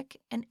physically sick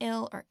and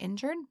ill or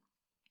injured.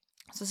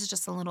 So this is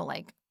just a little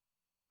like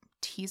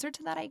teaser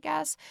to that, I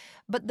guess.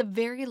 But the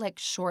very like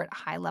short,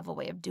 high level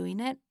way of doing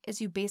it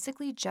is you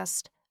basically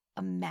just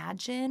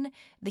imagine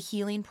the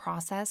healing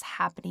process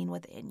happening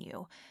within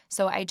you.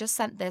 So I just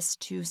sent this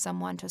to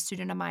a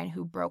student of mine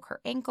who broke her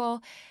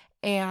ankle.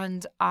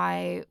 And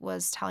I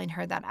was telling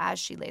her that as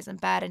she lays in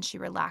bed and she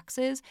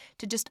relaxes,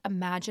 to just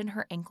imagine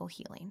her ankle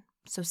healing.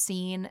 So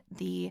seeing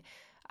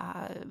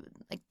uh,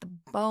 the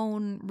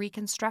bone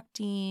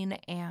reconstructing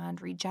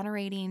and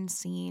regenerating,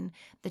 seeing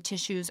the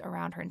tissues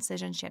around her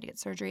incision, she had to get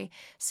surgery,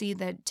 see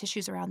the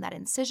tissues around that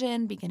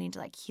incision beginning to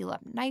like heal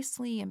up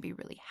nicely and be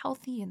really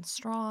healthy and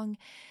strong.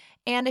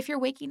 And if you're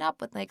waking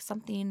up with like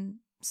something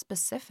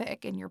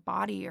specific in your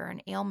body or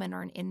an ailment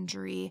or an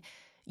injury,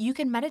 you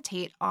can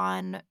meditate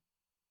on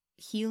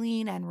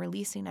healing and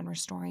releasing and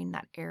restoring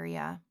that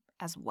area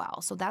as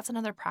well. So that's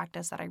another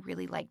practice that I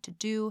really like to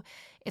do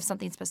if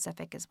something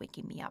specific is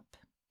waking me up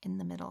in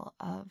the middle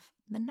of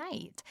the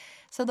night.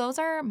 So those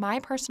are my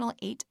personal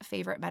 8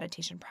 favorite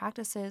meditation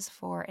practices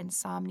for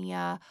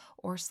insomnia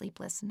or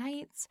sleepless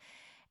nights.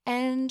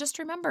 And just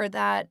remember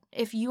that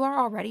if you are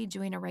already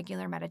doing a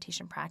regular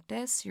meditation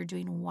practice, you're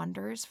doing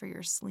wonders for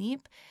your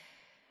sleep.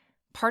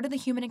 Part of the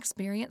human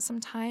experience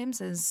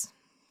sometimes is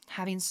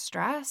having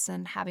stress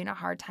and having a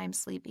hard time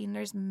sleeping.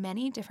 There's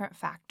many different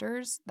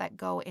factors that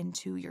go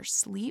into your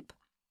sleep.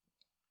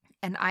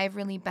 And I've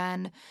really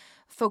been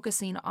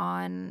focusing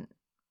on,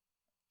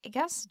 I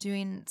guess,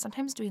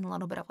 sometimes doing a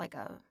little bit of like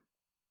a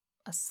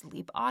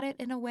sleep audit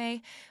in a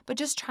way, but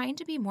just trying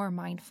to be more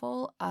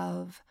mindful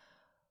of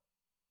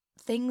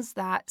things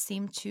that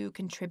seem to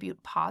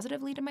contribute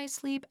positively to my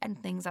sleep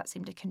and things that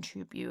seem to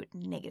contribute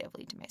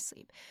negatively to my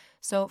sleep.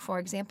 So, for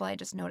example, I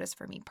just noticed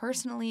for me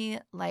personally,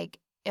 like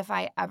if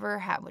I ever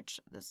have, which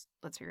this,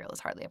 let's be real, this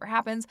hardly ever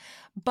happens,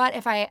 but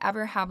if I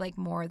ever have like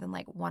more than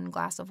like one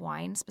glass of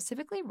wine,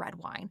 specifically red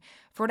wine,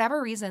 for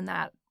whatever reason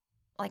that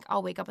like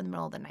I'll wake up in the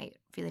middle of the night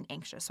feeling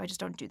anxious. So I just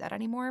don't do that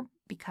anymore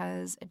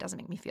because it doesn't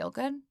make me feel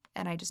good.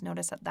 And I just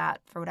notice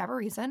that for whatever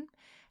reason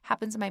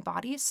happens in my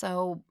body.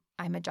 So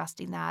I'm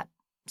adjusting that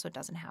so it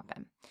doesn't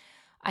happen.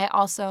 I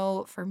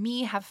also, for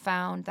me, have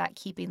found that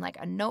keeping like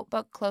a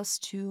notebook close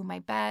to my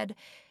bed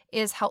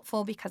is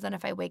helpful because then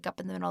if I wake up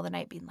in the middle of the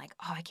night being like,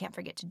 oh, I can't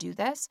forget to do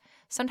this,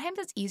 sometimes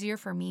it's easier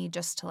for me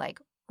just to like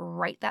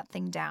write that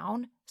thing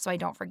down so I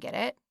don't forget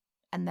it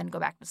and then go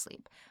back to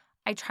sleep.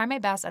 I try my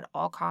best at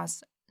all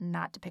costs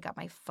not to pick up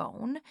my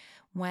phone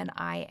when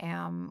I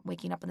am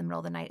waking up in the middle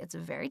of the night. It's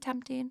very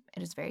tempting.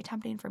 It is very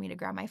tempting for me to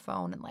grab my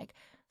phone and like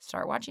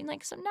start watching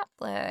like some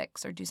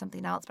Netflix or do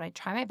something else, but I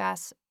try my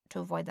best to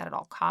avoid that at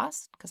all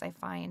costs because I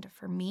find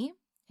for me,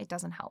 it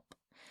doesn't help.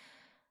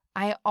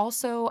 I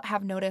also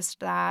have noticed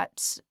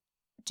that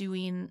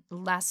doing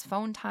less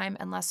phone time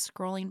and less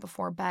scrolling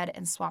before bed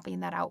and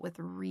swapping that out with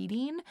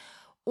reading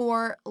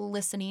or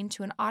listening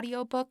to an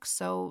audiobook,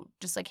 so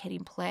just like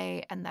hitting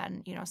play and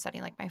then,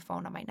 setting like my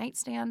phone on my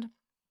nightstand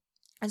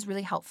is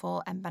really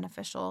helpful and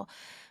beneficial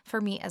for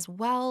me as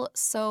well.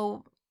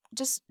 So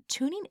just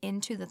tuning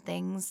into the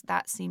things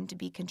that seem to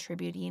be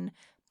contributing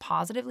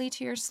positively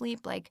to your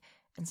sleep, like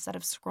instead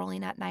of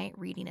scrolling at night,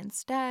 reading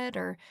instead,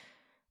 or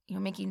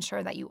making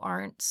sure that you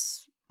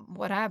aren't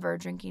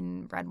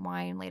drinking red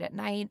wine late at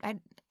night.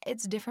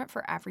 It's different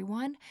for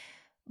everyone,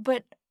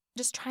 but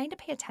just trying to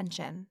pay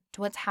attention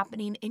to what's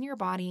happening in your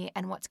body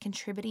and what's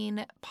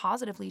contributing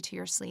positively to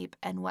your sleep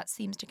and what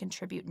seems to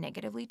contribute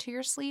negatively to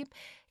your sleep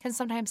can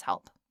sometimes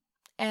help.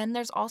 And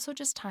there's also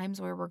just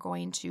times where we're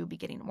going to be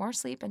getting more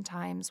sleep and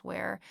times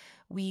where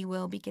we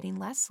will be getting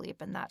less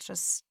sleep. And that's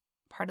just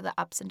part of the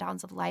ups and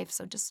downs of life.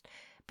 So just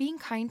being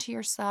kind to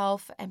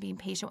yourself and being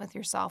patient with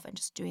yourself and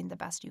just doing the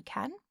best you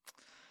can.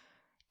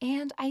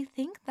 And I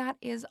think that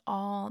is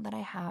all that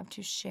I have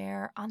to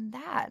share on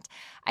that.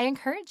 I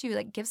encourage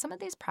you, give some of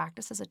these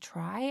practices a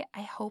try.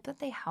 I hope that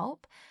they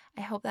help.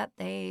 I hope that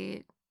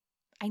I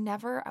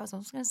was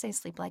almost going to say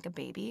sleep like a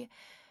baby.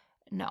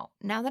 No,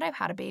 now that I've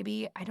had a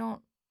baby, I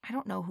don't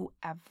know who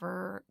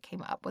ever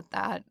came up with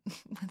that,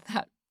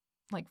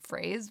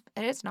 phrase.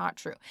 And it's not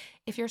true.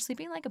 If you're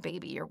sleeping like a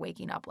baby, you're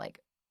waking up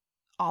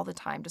all the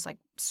time, just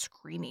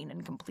screaming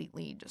and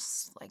completely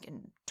just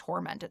in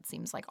torment, it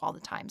seems like all the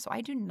time. So I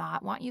do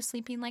not want you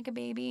sleeping like a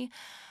baby.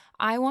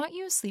 I want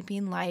you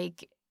sleeping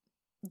like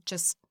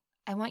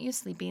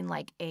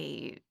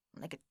a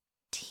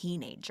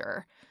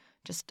teenager,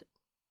 just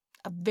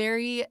a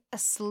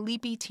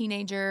sleepy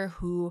teenager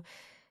who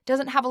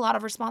doesn't have a lot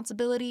of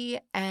responsibility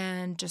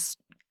and just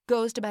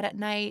goes to bed at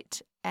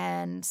night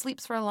and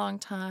sleeps for a long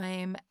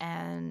time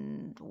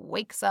and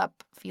wakes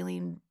up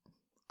feeling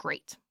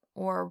great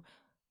or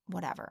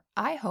whatever.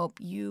 I hope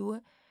okay,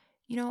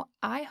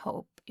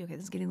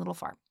 this is getting a little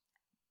far.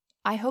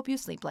 I hope you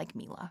sleep like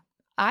Mila.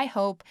 I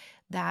hope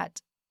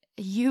that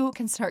you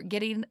can start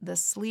getting the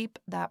sleep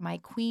that my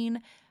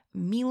queen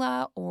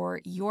Mila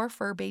or your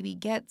fur baby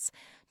gets.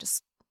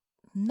 Just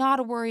not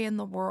a worry in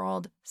the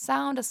world,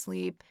 sound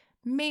asleep,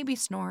 maybe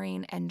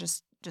snoring, and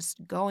just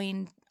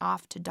going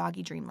off to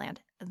doggy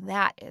dreamland.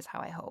 That is how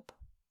I hope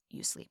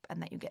you sleep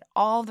and that you get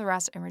all the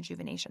rest and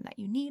rejuvenation that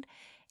you need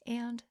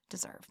and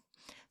deserve.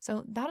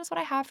 So that is what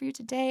I have for you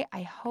today.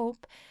 I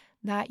hope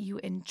that you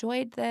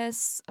enjoyed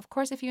this. Of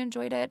course, if you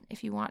enjoyed it,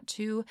 if you want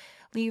to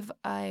leave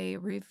a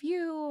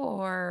review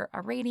or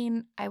a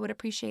rating, I would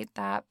appreciate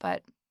that.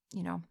 But,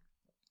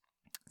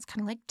 it's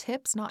kind of like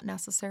tips, not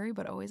necessary,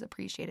 but always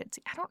appreciated.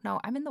 See, I don't know.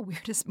 I'm in the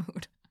weirdest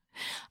mood.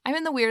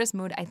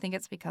 I think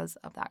it's because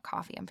of that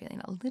coffee. I'm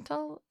feeling a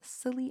little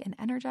silly and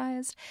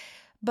energized,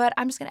 but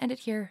I'm just going to end it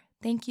here.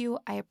 Thank you.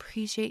 I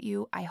appreciate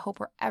you. I hope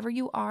wherever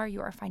you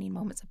are finding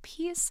moments of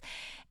peace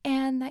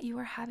and that you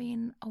are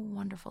having a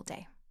wonderful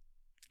day.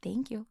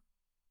 Thank you.